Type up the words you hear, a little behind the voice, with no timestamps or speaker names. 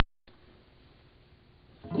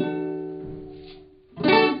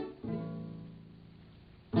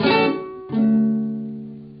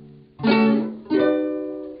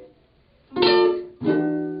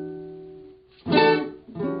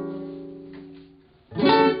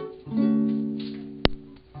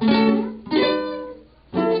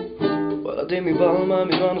de mi palma,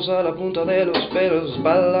 mis manos a la punta de los pelos,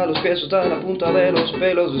 espalda, los pies hasta la punta de los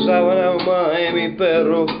pelos, de sábana, mamá y mi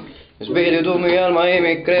perro, mi espíritu, mi alma y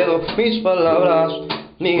mi credo, mis palabras,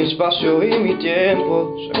 mi espacio y mi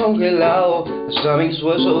tiempo, se han congelado hasta mis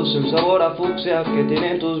huesos, el sabor a fucsia que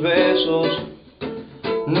tienen tus besos.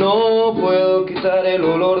 No puedo quitar el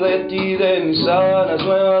olor de ti, de mis sábanas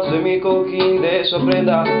nuevas, de mi cojín, de esa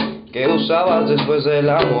prenda que usabas después del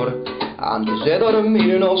amor. Antes de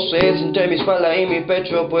dormir no sé si entre mi espalda y mi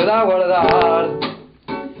pecho pueda guardar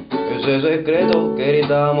ese secreto que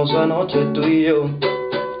gritamos anoche tú y yo.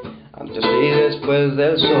 Antes y después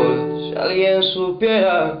del sol, si alguien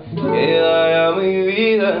supiera que daría mi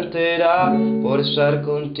vida entera por estar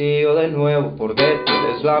contigo de nuevo, porque tú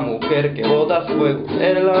eres la mujer que bota fuego,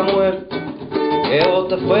 eres la mujer que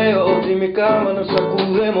bota fuego, y mi cama nos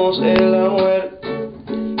sacudemos, eres la mujer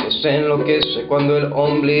que se enloquece cuando el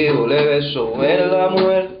ombligo le beso, eres la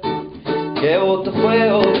mujer que bota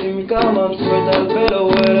fuego, y mi cama nos suelta el pelo,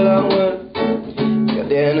 eres la mujer que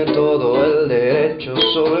tiene todo el derecho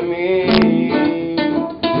sobre mí.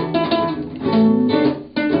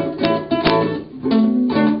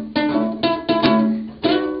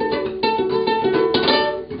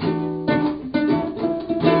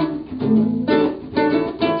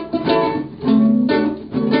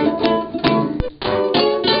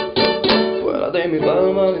 De mi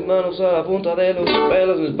palma, mis manos a la punta de los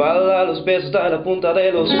pelos, mi espalda, los pies hasta la punta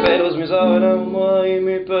de los pelos, mi sábana, mamá y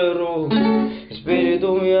mi perro, mi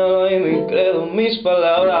espíritu, mi alma y mi credo, mis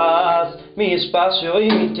palabras, mi espacio y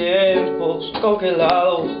mi tiempo,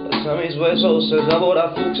 congelado hasta mis huesos, el sabor a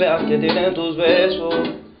fucsia que tienen tus besos.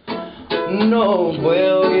 No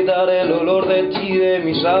puedo quitar el olor de ti, de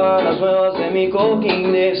mis sábanas nuevas, de mi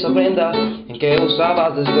cojín, de esa prenda en que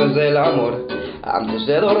usabas después del amor. Antes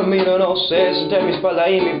de dormir no sé si entre mi espalda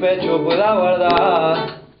y mi pecho pueda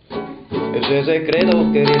guardar ese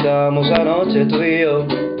secreto que gritamos anoche tú y yo.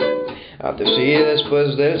 Antes y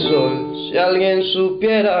después del sol, si alguien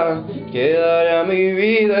supiera que daría mi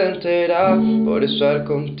vida entera por estar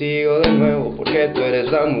contigo de nuevo, porque tú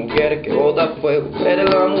eres la mujer que bota fuego, eres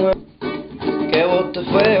la mujer que bota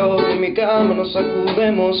fuego, en mi cama nos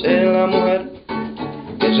sacudemos, eres la mujer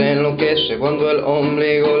que se enloquece cuando el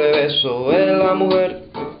ombligo le beso, eres la mujer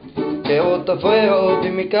que bota fuego,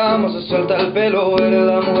 en mi cama se suelta el pelo, eres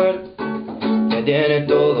la mujer que tiene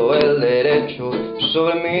todo el derecho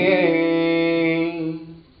sobre mí.